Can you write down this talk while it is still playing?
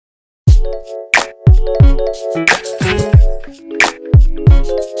I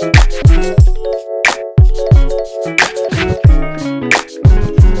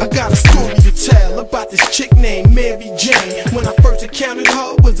got a story to tell about this chick named Mary Jane. When I first encountered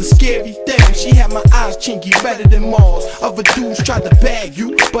her, it was a scary thing. She had my eyes chinky, redder than Mars. Other dudes tried to bag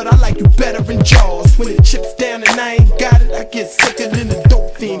you, but I like you better in Jaws. When the chip's down and I ain't got it, I get sicker than the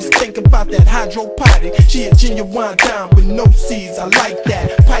dope fiend. Just think about that hydroponic. She a genuine dime with no seeds. I like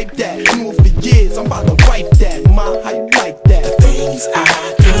that, pipe that, knew it for years. I'm about to wipe that. Ma, how you like that? The things I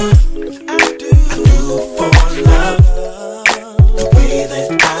do for love. The way that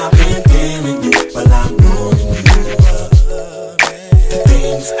I've been feeling you, but I'm rolling you up. The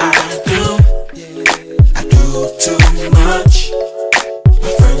things I do too much.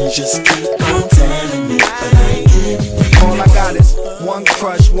 My friends just keep on telling me, but I ain't giving you. All I got is one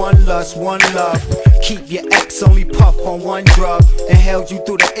crush, one lust, one love. Keep your ex only puff on one drug. Inhaled you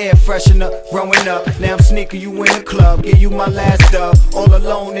through the air freshener, growing up. Now I'm sneaking you in the club, give you my last dub. All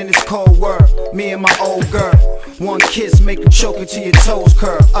alone in this cold world, me and my old girl. One kiss make you choke until your toes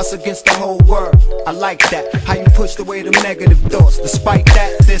curl. Us against the whole world, I like that. How you pushed away them negative thoughts. Despite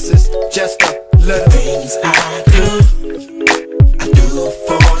that, this is just a little. Things I do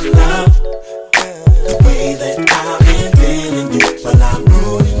for love. The way that I've been feeling you, but I'm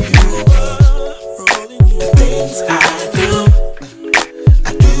rolling you up. The things I do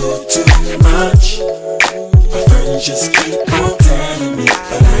too much. My friends just keep on telling me,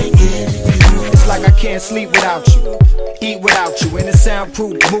 but I ain't giving you. It's like I can't sleep without you, eat without you, in a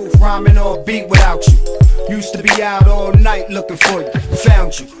soundproof booth, rhyming or beat without you. Used to be out all night looking for you,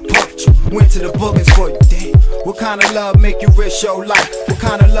 found you, puffed you, went to the bookings for you. Damn, what kind of love make you risk your life? What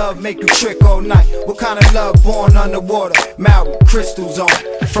kind of love make you trick all night? What kind of love born underwater, Maui, crystals on?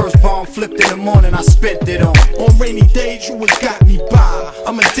 First bomb flipped in the morning, I spent it on. On rainy days, you what got me by.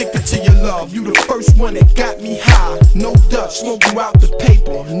 I'm addicted to your love, you the first one that got me high. No Dutch, smoke you out the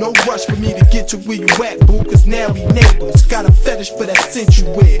paper. No rush for me to get to where you at, boo, cause now we neighbors. Got a fetish for that scent you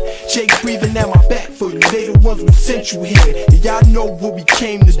wear. Jake breathing down my back for you, they the ones who sent you here. And y'all know what we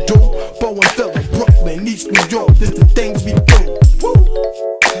came to do. BOE Villa, Brooklyn, East New York, this the things we do. Woo!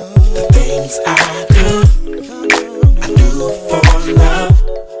 The things I